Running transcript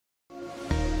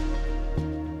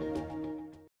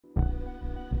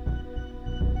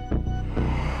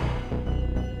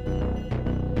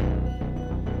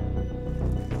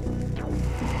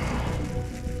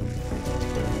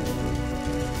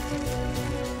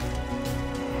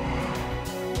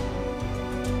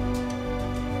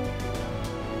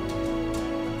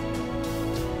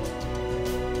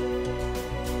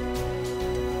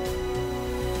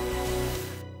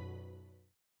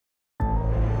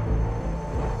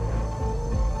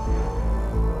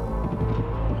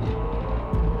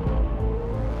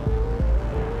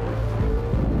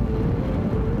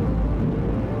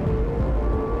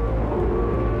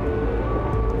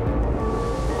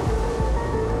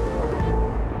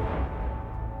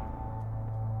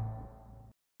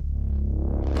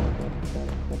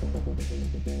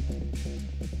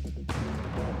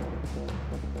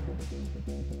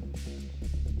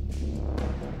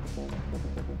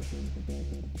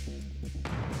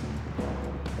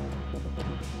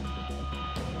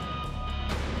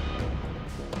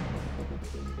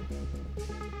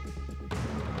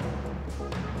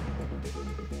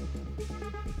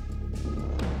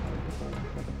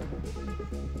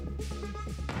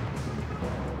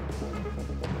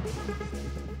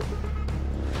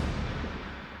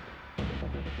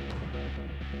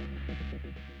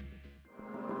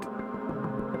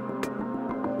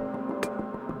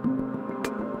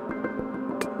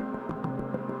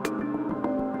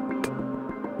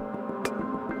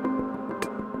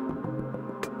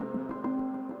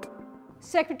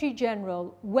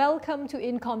Secretary-General, welcome to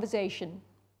In Conversation.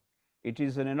 It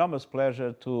is an enormous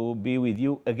pleasure to be with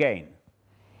you again.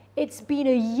 It's been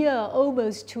a year,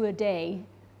 almost to a day,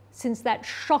 since that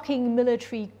shocking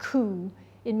military coup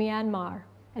in Myanmar.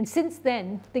 And since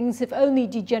then, things have only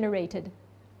degenerated.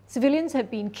 Civilians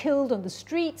have been killed on the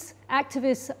streets,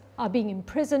 activists are being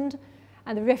imprisoned,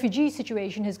 and the refugee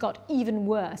situation has got even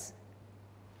worse.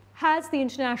 Has the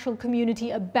international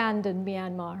community abandoned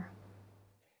Myanmar?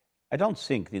 I don't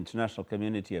think the international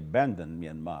community abandoned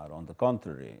Myanmar. On the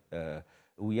contrary,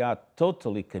 we are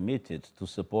totally committed to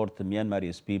support the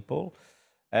Myanmarese people.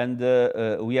 And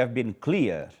we have been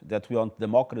clear that we want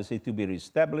democracy to be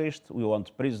reestablished, we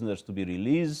want prisoners to be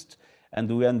released, and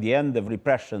we want the end of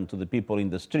repression to the people in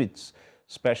the streets,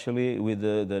 especially with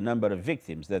the number of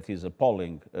victims that is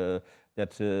appalling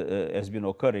that has been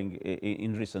occurring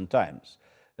in recent times.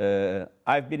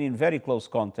 I've been in very close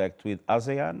contact with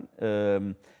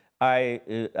ASEAN. I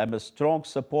am a strong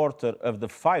supporter of the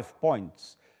 5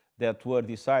 points that were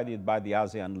decided by the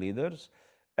ASEAN leaders.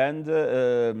 And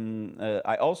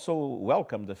I also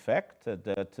welcome the fact that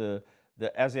the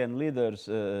ASEAN leaders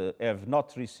have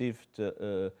not received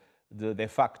the de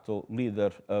facto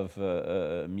leader of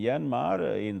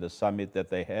Myanmar in the summit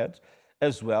that they had,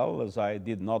 as well as I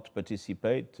did not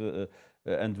participate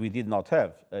and we did not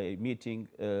have a meeting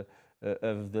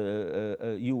of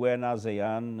the UN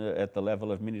ASEAN at the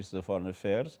level of Ministers of Foreign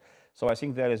Affairs. So I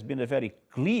think there has been a very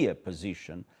clear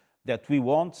position that we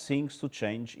want things to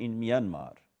change in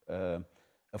Myanmar.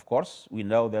 Of course, we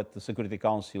know that the Security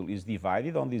Council is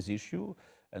divided on this issue,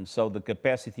 and so the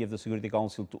capacity of the Security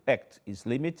Council to act is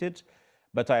limited,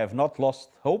 but I have not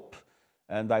lost hope,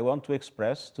 and I want to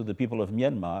express to the people of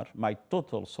Myanmar my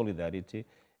total solidarity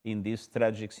in this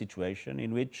tragic situation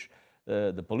in which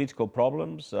the political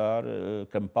problems are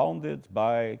compounded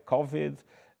by COVID,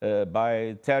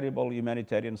 by terrible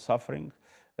humanitarian suffering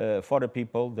for a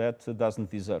people that doesn't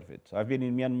deserve it. I've been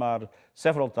in Myanmar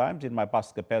several times in my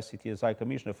past capacity as High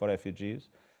Commissioner for Refugees,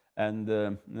 and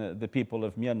the people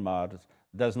of Myanmar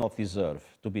does not deserve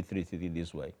to be treated in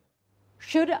this way.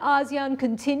 Should ASEAN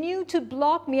continue to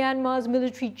block Myanmar's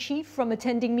military chief from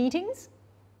attending meetings?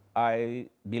 I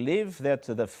believe that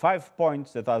the 5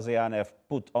 points that ASEAN have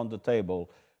put on the table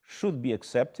should be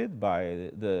accepted by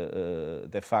the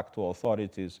de facto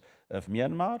authorities of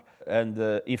Myanmar. And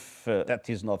if that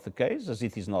is not the case, as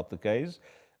it is not the case,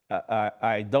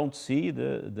 I don't see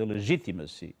the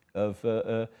legitimacy of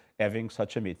having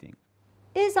such a meeting.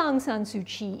 Is Aung San Suu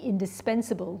Kyi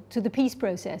indispensable to the peace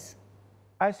process?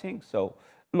 I think so.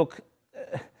 Look,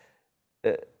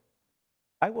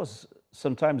 I was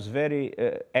sometimes very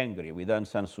angry with Aung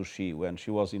San Suu Kyi when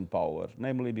she was in power,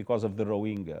 namely because of the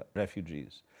Rohingya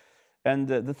refugees. And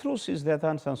the truth is that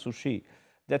Aung San Suu Kyi,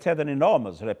 that had an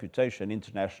enormous reputation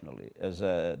internationally as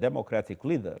a democratic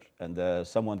leader and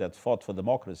someone that fought for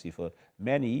democracy for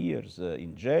many years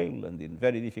in jail and in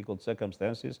very difficult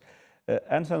circumstances,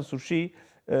 Aung San Suu Kyi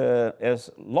has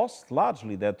lost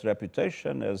largely that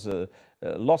reputation, has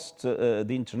lost the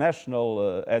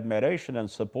international admiration and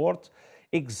support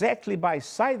exactly by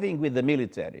siding with the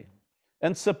military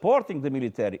and supporting the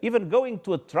military, even going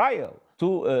to a trial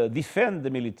to defend the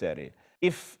military.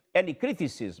 If any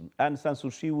criticism Aung San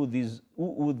Suu Kyi would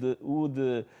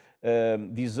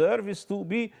deserve is to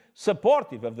be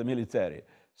supportive of the military.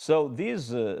 So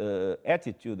this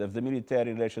attitude of the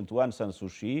military in relation to Aung San Suu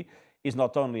Kyi is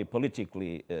not only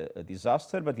politically a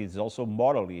disaster, but it's also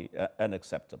morally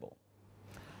unacceptable.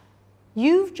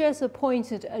 You've just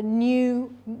appointed a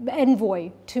new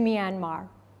envoy to Myanmar.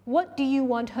 What do you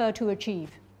want her to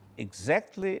achieve?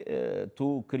 Exactly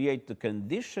to create the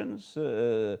conditions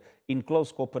in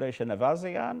close cooperation of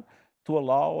ASEAN to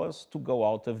allow us to go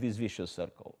out of this vicious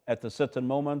circle. At a certain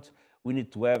moment, we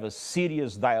need to have a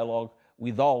serious dialogue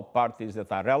with all parties that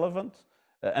are relevant.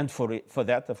 And for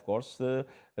that, of course,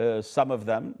 some of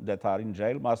them that are in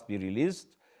jail must be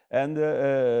released. and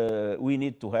we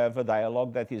need to have a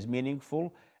dialogue that is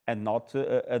meaningful and not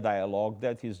a dialogue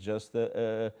that is just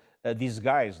a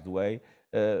disguised way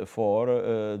for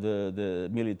the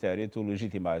military to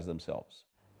legitimize themselves.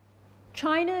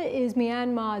 China is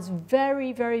Myanmar's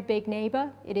very, very big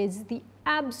neighbor. It is the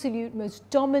absolute most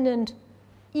dominant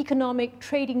economic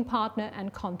trading partner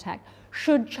and contact.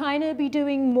 Should China be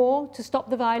doing more to stop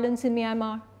the violence in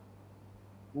Myanmar?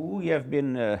 We have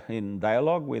been in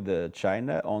dialogue with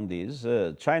China on this.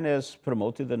 China has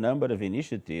promoted a number of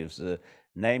initiatives,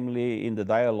 namely in the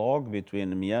dialogue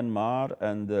between Myanmar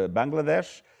and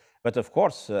Bangladesh. But of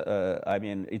course, I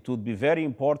mean, it would be very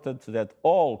important that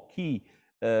all key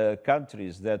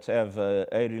countries that have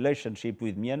a relationship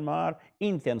with Myanmar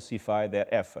intensify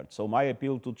their efforts. So my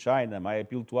appeal to China, my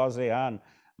appeal to ASEAN,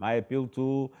 my appeal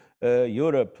to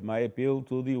Europe, my appeal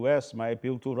to the US, my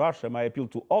appeal to Russia, my appeal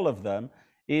to all of them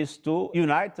is to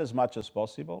unite as much as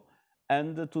possible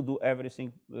and to do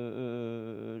everything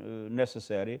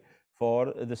necessary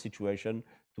for the situation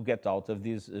to get out of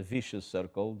this vicious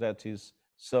circle that is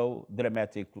so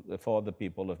dramatic for the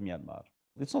people of Myanmar.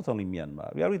 It's not only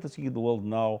Myanmar. We are witnessing in the world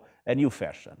now a new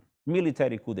fashion,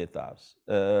 military coup d'etats.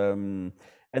 And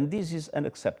this is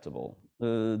unacceptable.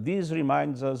 This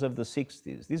reminds us of the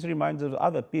 60s. This reminds us of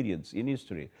other periods in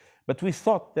history. But we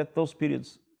thought that those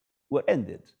periods were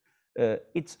ended.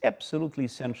 It's absolutely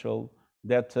essential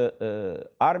that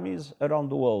armies around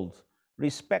the world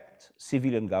respect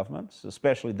civilian governments,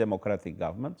 especially democratic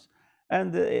governments.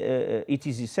 And it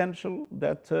is essential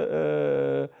that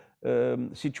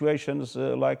situations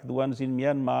like the ones in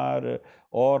Myanmar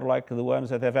or like the ones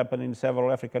that have happened in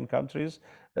several African countries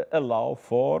allow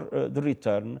for the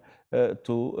return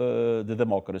to the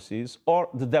democracies or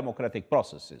the democratic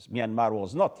processes. Myanmar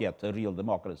was not yet a real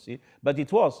democracy, but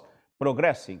it was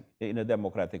progressing in a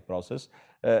democratic process,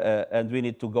 and we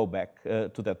need to go back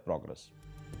to that progress.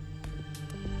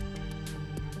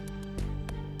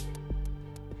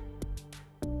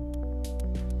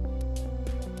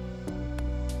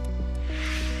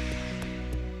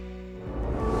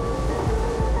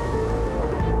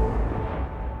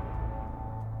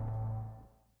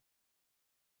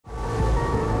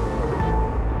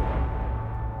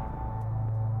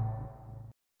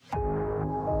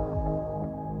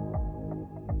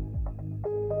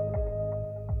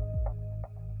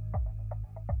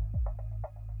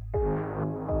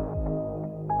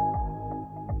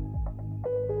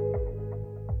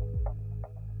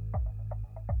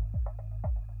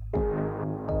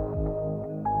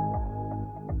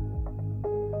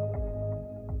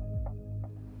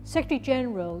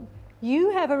 Secretary-General, you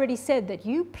have already said that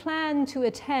you plan to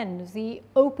attend the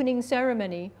opening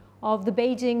ceremony of the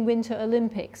Beijing Winter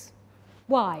Olympics.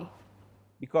 Why?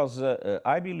 Because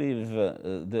I believe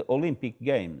the Olympic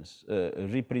Games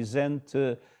represent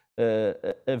a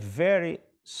very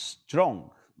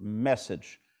strong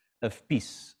message of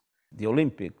peace. The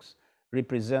Olympics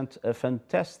represent a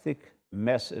fantastic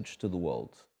message to the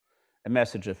world, a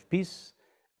message of peace,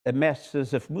 a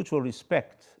message of mutual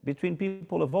respect between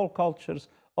people of all cultures,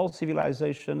 all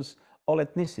civilizations, all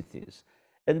ethnicities.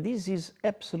 And this is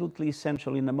absolutely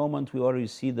essential in a moment we already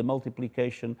see the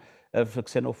multiplication of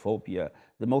xenophobia,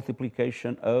 the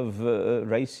multiplication of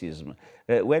racism,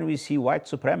 when we see white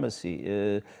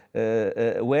supremacy,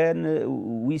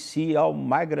 when we see how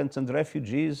migrants and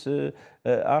refugees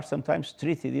are sometimes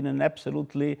treated in an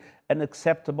absolutely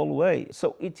unacceptable way.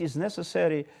 So it is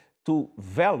necessary to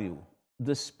value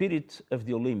the spirit of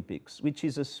the Olympics, which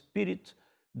is a spirit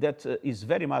that is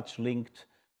very much linked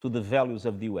to the values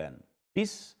of the UN.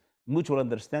 Peace, mutual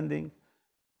understanding,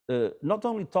 not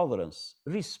only tolerance,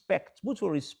 respect, mutual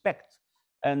respect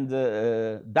and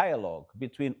dialogue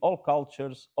between all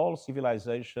cultures, all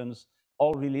civilizations,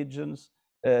 all religions,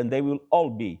 and they will all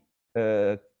be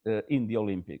in the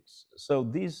Olympics. So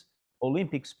this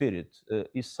Olympic spirit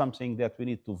is something that we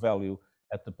need to value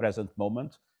at the present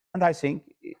moment. And I think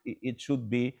it should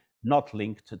be not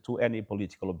linked to any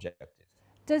political objective.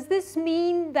 Does this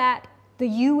mean that the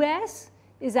US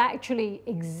is actually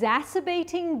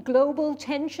exacerbating global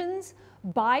tensions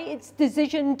by its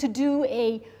decision to do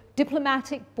a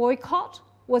diplomatic boycott?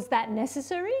 Was that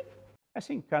necessary? I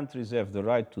think countries have the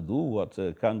right to do what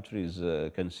countries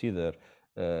consider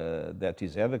that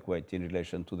is adequate in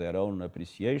relation to their own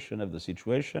appreciation of the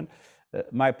situation.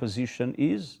 My position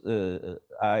is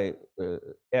I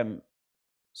am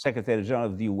Secretary-General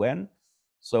of the UN,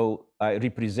 so I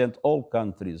represent all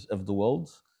countries of the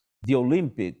world. The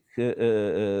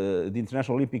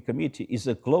International Olympic Committee is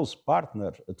a close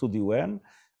partner to the UN.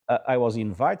 I was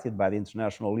invited by the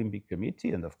International Olympic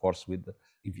Committee, and of course with the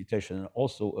invitation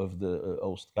also of the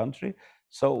host country.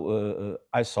 So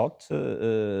I thought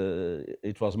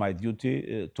it was my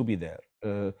duty to be there.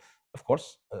 Of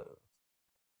course,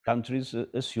 countries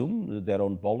assume their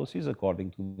own policies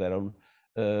according to their own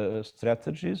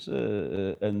strategies,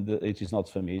 and it is not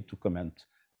for me to comment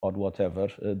on whatever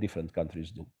different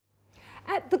countries do.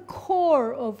 At the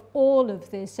core of all of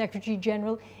this, Secretary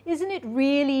General, isn't it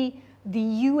really the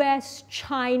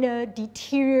US-China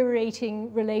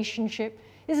deteriorating relationship?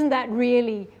 Isn't that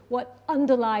really what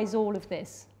underlies all of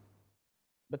this?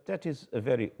 But that is a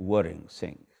very worrying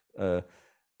thing.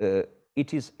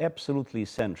 It is absolutely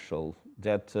essential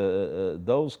that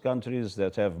those countries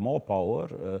that have more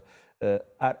power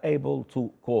are able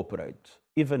to cooperate,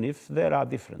 even if there are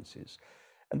differences.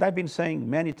 And I've been saying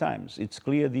many times, it's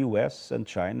clear the US and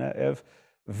China have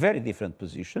very different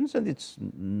positions, and it's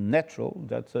natural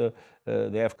that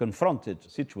they have confronted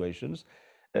situations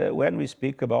when we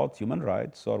speak about human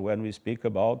rights or when we speak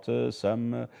about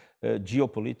some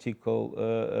geopolitical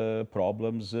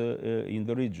problems in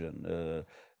the region.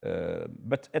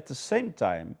 But at the same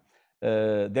time,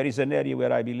 there is an area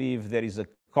where I believe there is a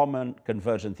common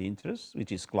convergent interest,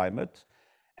 which is climate.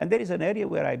 And there is an area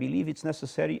where I believe it's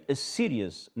necessary a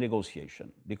serious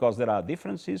negotiation, because there are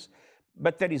differences,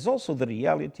 but there is also the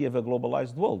reality of a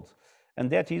globalized world. And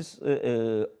that is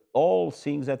all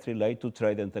things that relate to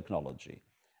trade and technology.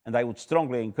 And I would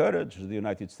strongly encourage the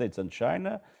United States and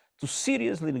China to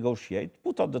seriously negotiate,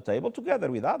 put on the table,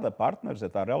 together with other partners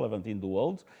that are relevant in the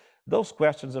world, those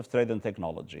questions of trade and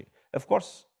technology. Of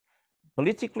course,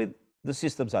 politically, the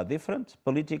systems are different.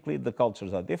 Politically, the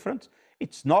cultures are different.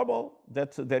 It's normal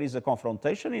that there is a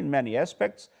confrontation in many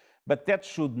aspects, but that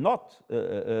should not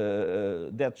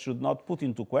put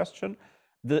into question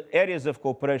the areas of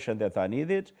cooperation that are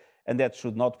needed, and that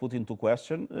should not put into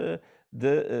question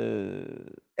the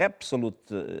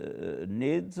absolute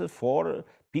need for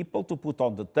people to put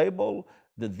on the table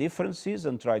the differences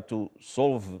and try to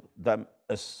solve them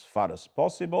as far as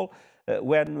possible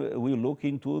when we look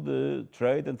into the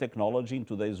trade and technology in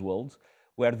today's world,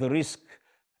 where the risk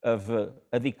of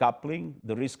a decoupling,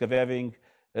 the risk of having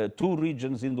two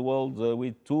regions in the world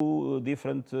with two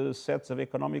different sets of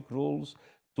economic rules,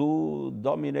 two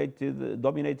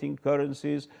dominating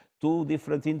currencies, two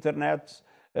different internets,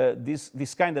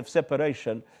 this kind of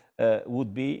separation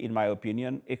would be, in my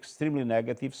opinion, extremely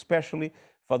negative, especially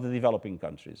for the developing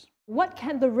countries. What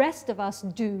can the rest of us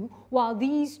do while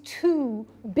these two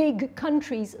big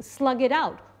countries slug it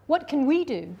out? What can we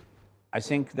do? I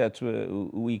think that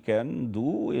we can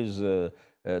do is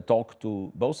talk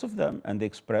to both of them and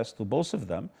express to both of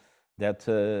them that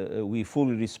we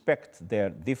fully respect their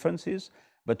differences,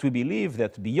 but we believe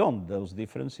that beyond those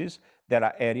differences, there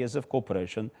are areas of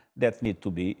cooperation that need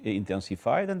to be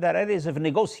intensified, and there are areas of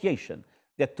negotiation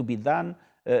that to be done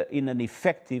in an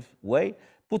effective way,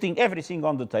 putting everything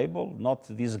on the table, not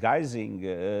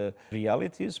disguising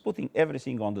realities, putting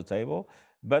everything on the table,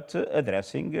 but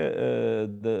addressing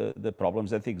the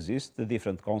problems that exist, the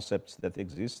different concepts that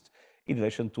exist in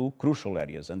relation to crucial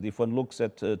areas. And if one looks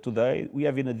at today, we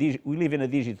live in a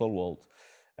digital world.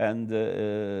 And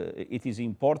it is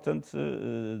important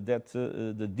that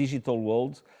the digital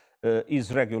world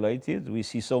is regulated. We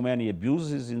see so many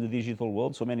abuses in the digital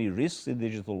world, so many risks in the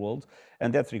digital world,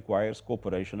 and that requires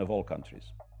cooperation of all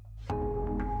countries.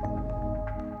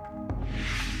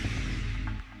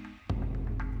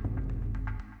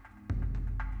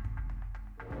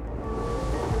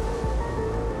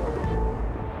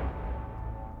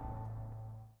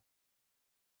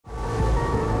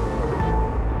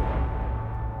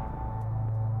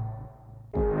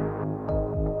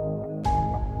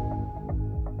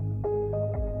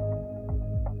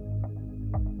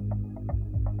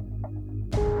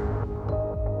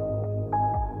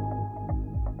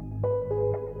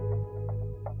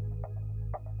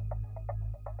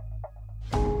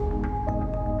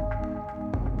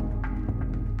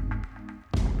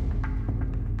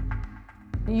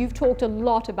 You've talked a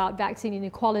lot about vaccine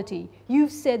inequality.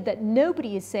 You've said that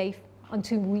nobody is safe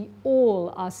until we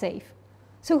all are safe.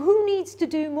 So who needs to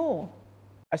do more?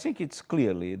 I think it's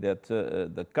clearly that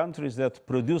the countries that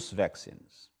produce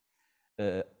vaccines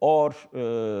or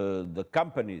the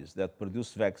companies that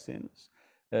produce vaccines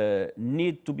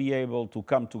need to be able to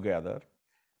come together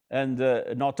and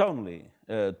not only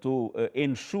to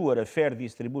ensure a fair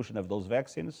distribution of those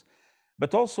vaccines,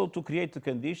 but also to create the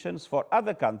conditions for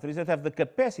other countries that have the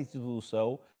capacity to do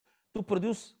so to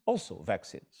produce also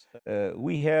vaccines.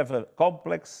 We have a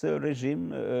complex regime.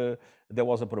 There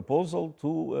was a proposal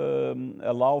to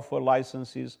allow for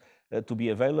licenses to be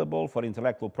available for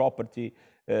intellectual property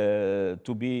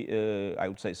to be, I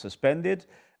would say, suspended.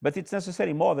 But it's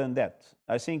necessary more than that.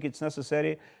 I think it's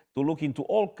necessary to look into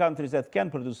all countries that can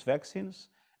produce vaccines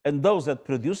and those that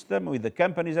produce them, with the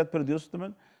companies that produce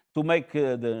them, to make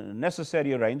the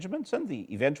necessary arrangements and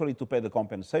eventually to pay the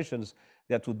compensations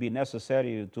that would be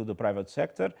necessary to the private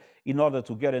sector in order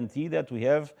to guarantee that we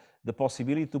have the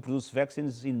possibility to produce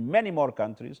vaccines in many more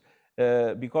countries,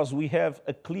 because we have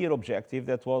a clear objective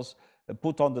that was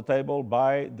put on the table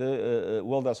by the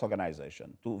World Health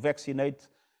Organization to vaccinate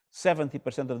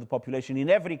 70% of the population in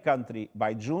every country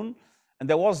by June. And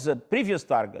there was a previous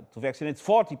target to vaccinate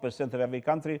 40% of every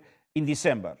country in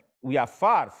December. We are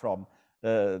far from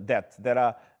that. There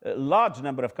are a large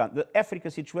number of countries. The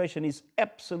Africa situation is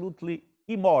absolutely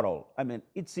immoral. I mean,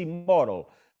 it's immoral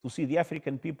to see the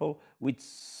African people with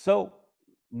so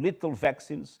little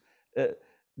vaccines,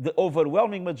 the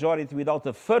overwhelming majority without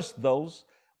a first dose,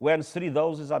 when 3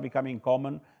 doses are becoming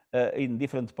common in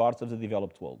different parts of the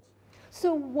developed world.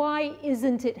 So why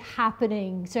isn't it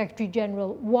happening, Secretary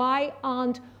General? Why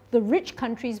aren't the rich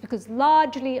countries, because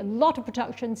largely a lot of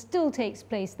production still takes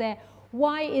place there,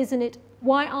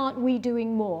 why aren't we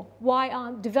doing more? Why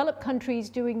aren't developed countries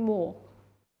doing more?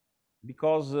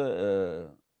 Because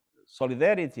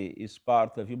solidarity is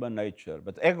part of human nature,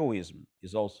 but egoism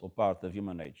is also part of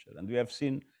human nature. And we have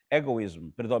seen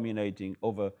egoism predominating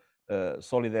over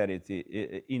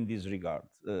solidarity in this regard.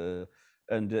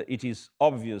 And it is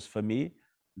obvious for me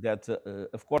that,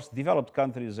 of course, developed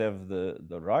countries have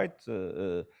the right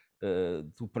to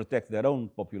protect their own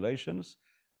populations,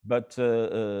 but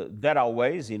there are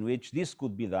ways in which this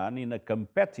could be done in a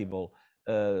compatible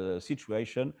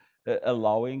situation,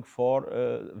 allowing for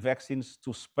vaccines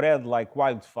to spread like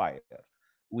wildfire.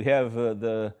 We have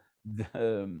the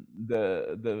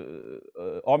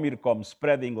Omicron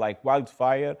spreading like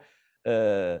wildfire.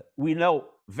 We know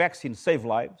vaccines save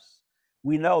lives.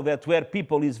 We know that where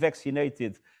people is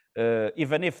vaccinated,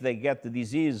 even if they get the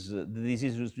disease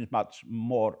is much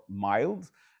more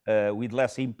mild, with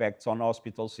less impacts on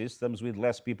hospital systems, with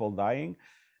less people dying.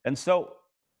 And so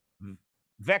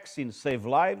vaccines save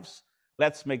lives.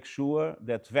 Let's make sure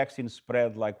that vaccines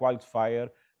spread like wildfire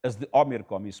as the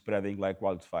Omicron is spreading like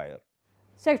wildfire.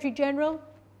 Secretary General,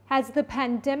 has the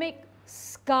pandemic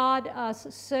scarred us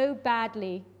so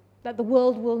badly that the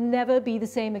world will never be the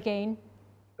same again?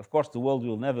 Of course, the world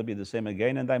will never be the same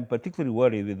again, and I'm particularly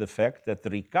worried with the fact that the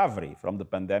recovery from the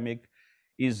pandemic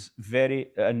is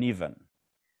very uneven.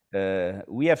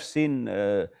 We have seen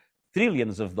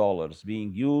trillions of dollars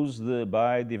being used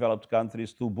by developed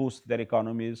countries to boost their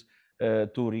economies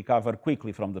to recover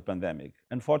quickly from the pandemic.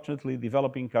 Unfortunately,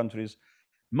 developing countries,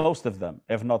 most of them,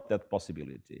 have not that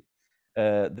possibility.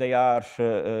 They are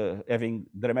having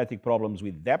dramatic problems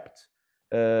with debt.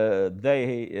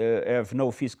 They have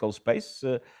no fiscal space.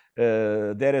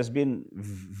 There has been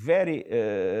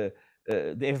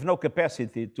they have no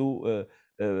capacity to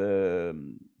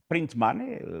print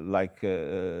money like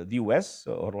the US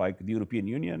or like the European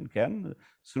Union can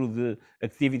through the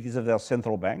activities of their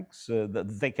central banks.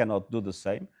 They cannot do the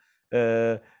same.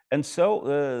 And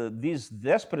so this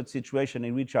desperate situation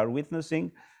in which we are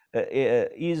witnessing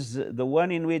is the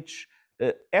one in which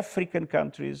African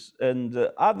countries and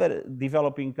other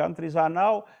developing countries are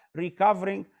now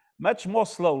recovering much more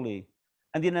slowly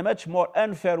and in a much more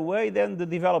unfair way than the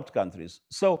developed countries.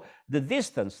 So the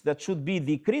distance that should be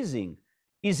decreasing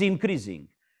is increasing.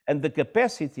 And the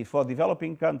capacity for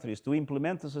developing countries to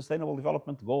implement the Sustainable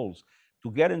Development Goals,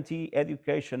 to guarantee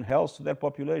education, health to their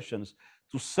populations,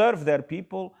 to serve their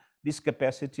people, this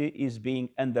capacity is being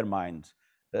undermined.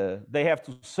 They have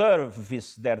to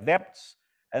service their debts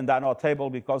and are not able,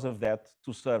 because of that,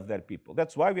 to serve their people.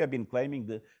 That's why we have been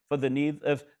claiming for the need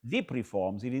of deep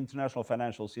reforms in the international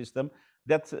financial system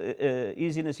that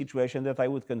is in a situation that I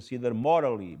would consider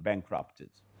morally bankrupted.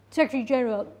 Secretary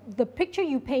General, the picture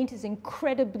you paint is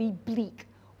incredibly bleak.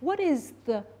 What is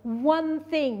the one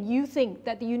thing you think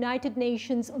that the United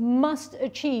Nations must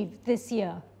achieve this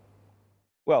year?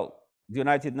 Well, the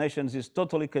United Nations is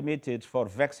totally committed for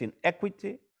vaccine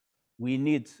equity. We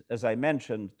need, as I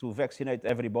mentioned, to vaccinate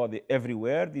everybody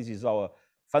everywhere. This is our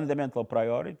fundamental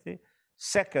priority.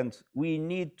 Second, we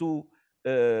need to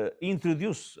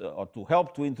introduce or to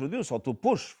help to introduce or to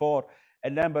push for a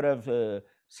number of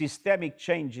systemic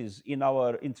changes in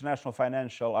our international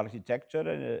financial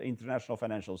architecture, international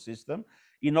financial system,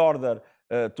 in order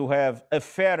to have a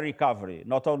fair recovery,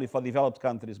 not only for developed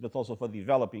countries, but also for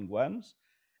developing ones.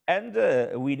 And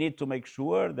we need to make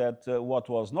sure that what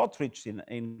was not reached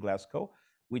in Glasgow,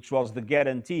 which was the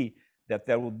guarantee that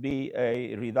there would be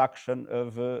a reduction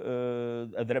of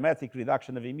a dramatic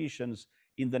reduction of emissions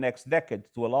in the next decade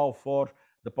to allow for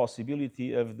the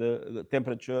possibility of the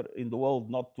temperature in the world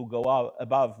not to go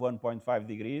above 1.5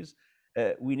 degrees.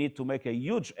 We need to make a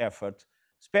huge effort,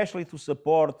 especially to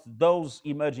support those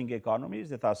emerging economies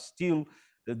that are still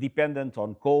dependent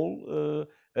on coal,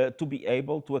 to be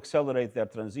able to accelerate their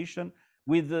transition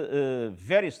with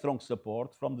very strong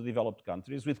support from the developed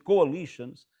countries, with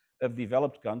coalitions of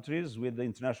developed countries, with the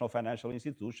international financial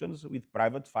institutions, with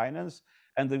private finance,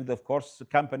 and with, of course,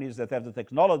 companies that have the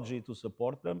technology to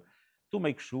support them, to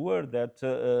make sure that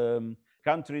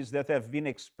countries that have been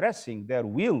expressing their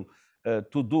will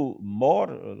to do more,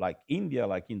 like India,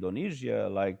 like Indonesia,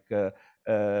 like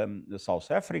South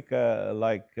Africa,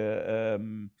 like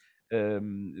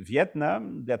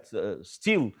Vietnam, that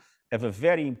still have a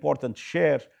very important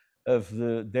share of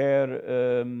their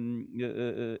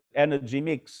energy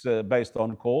mix based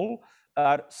on coal,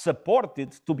 are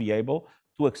supported to be able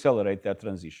to accelerate that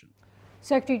transition.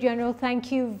 Secretary General,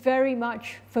 thank you very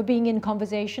much for being in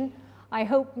conversation. I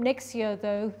hope next year,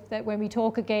 though, that when we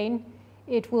talk again,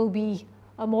 it will be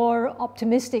a more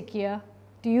optimistic year.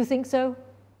 Do you think so?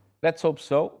 Let's hope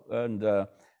so. And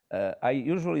I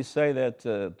usually say that,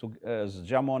 as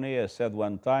Jean Monnet said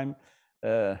one time,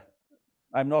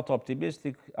 I'm not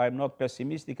optimistic, I'm not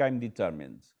pessimistic, I'm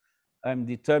determined. I'm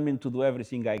determined to do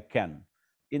everything I can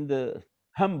in the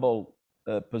humble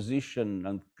position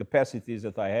and capacities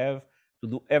that I have to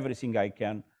do everything I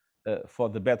can for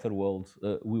the better world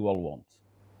we all want.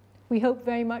 We hope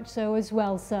very much so as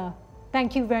well, sir.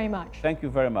 Thank you very much. Thank you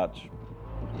very much.